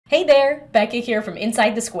Hey there, Becca here from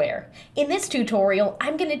Inside the Square. In this tutorial,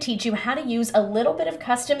 I'm going to teach you how to use a little bit of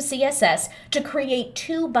custom CSS to create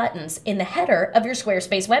two buttons in the header of your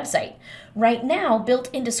Squarespace website. Right now,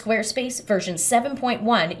 built into Squarespace version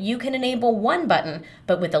 7.1, you can enable one button,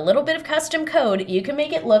 but with a little bit of custom code, you can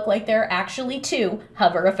make it look like there are actually two,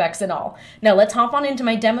 hover effects and all. Now let's hop on into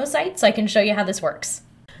my demo site so I can show you how this works.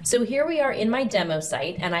 So here we are in my demo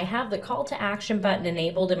site, and I have the call to action button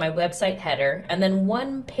enabled in my website header, and then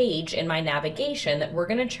one page in my navigation that we're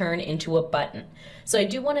going to turn into a button. So I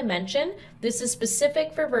do want to mention this is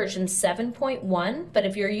specific for version 7.1, but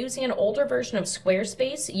if you're using an older version of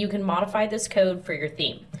Squarespace, you can modify this code for your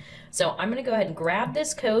theme. So I'm going to go ahead and grab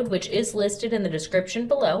this code, which is listed in the description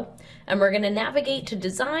below, and we're going to navigate to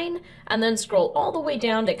design and then scroll all the way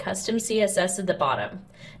down to custom CSS at the bottom.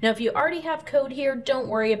 Now, if you already have code here, don't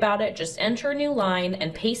worry about it. Just enter a new line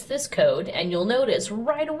and paste this code, and you'll notice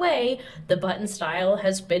right away the button style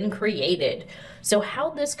has been created. So how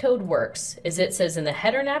this code works is it says in the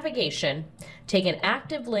header navigation, take an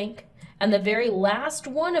active link, and the very last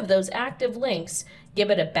one of those active links,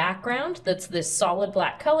 give it a background that's this solid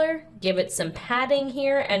black color, give it some padding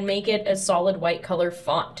here, and make it a solid white color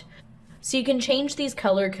font. So you can change these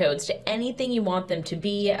color codes to anything you want them to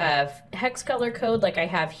be, a hex color code like I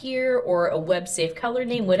have here, or a web safe color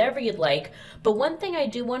name, whatever you'd like. But one thing I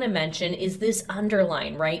do want to mention is this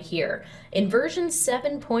underline right here. In version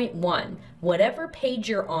 7.1, whatever page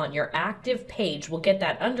you're on, your active page will get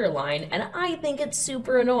that underline, and I think it's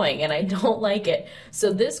super annoying and I don't like it.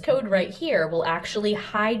 So this code right here will actually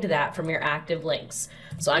hide that from your active links.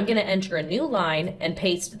 So I'm going to enter a new line and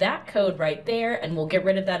paste that code right there, and we'll get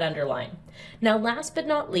rid of that underline. Now, last but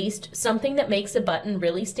not least, something that makes a button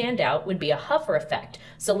really stand out would be a hover effect.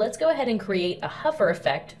 So let's go ahead and create a hover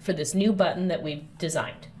effect for this new button that we've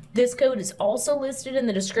designed. This code is also listed in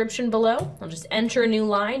the description below. I'll just enter a new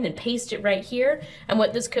line and paste it right here. And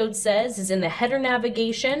what this code says is in the header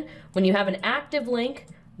navigation, when you have an active link,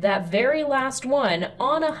 that very last one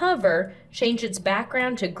on a hover, change its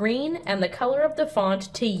background to green and the color of the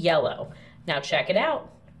font to yellow. Now check it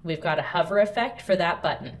out. We've got a hover effect for that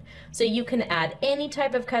button. So you can add any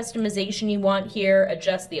type of customization you want here,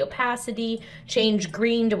 adjust the opacity, change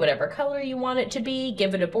green to whatever color you want it to be,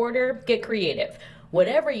 give it a border, get creative.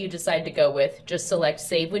 Whatever you decide to go with, just select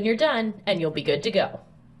save when you're done and you'll be good to go.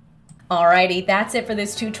 Alrighty, that's it for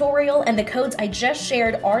this tutorial, and the codes I just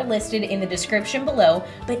shared are listed in the description below,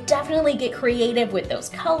 but definitely get creative with those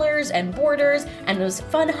colors and borders and those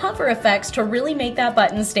fun hover effects to really make that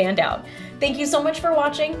button stand out. Thank you so much for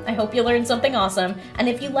watching. I hope you learned something awesome, and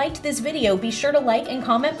if you liked this video, be sure to like and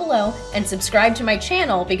comment below and subscribe to my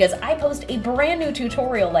channel because I post a brand new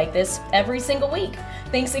tutorial like this every single week.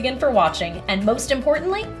 Thanks again for watching, and most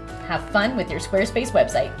importantly, have fun with your Squarespace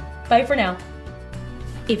website. Bye for now.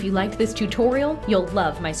 If you liked this tutorial, you'll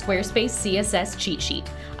love my Squarespace CSS cheat sheet.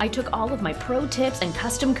 I took all of my pro tips and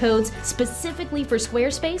custom codes specifically for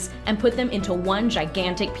Squarespace and put them into one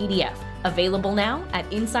gigantic PDF. Available now at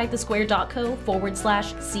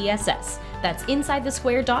insidethesquare.co/CSS. That's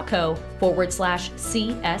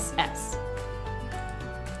insidethesquare.co/CSS.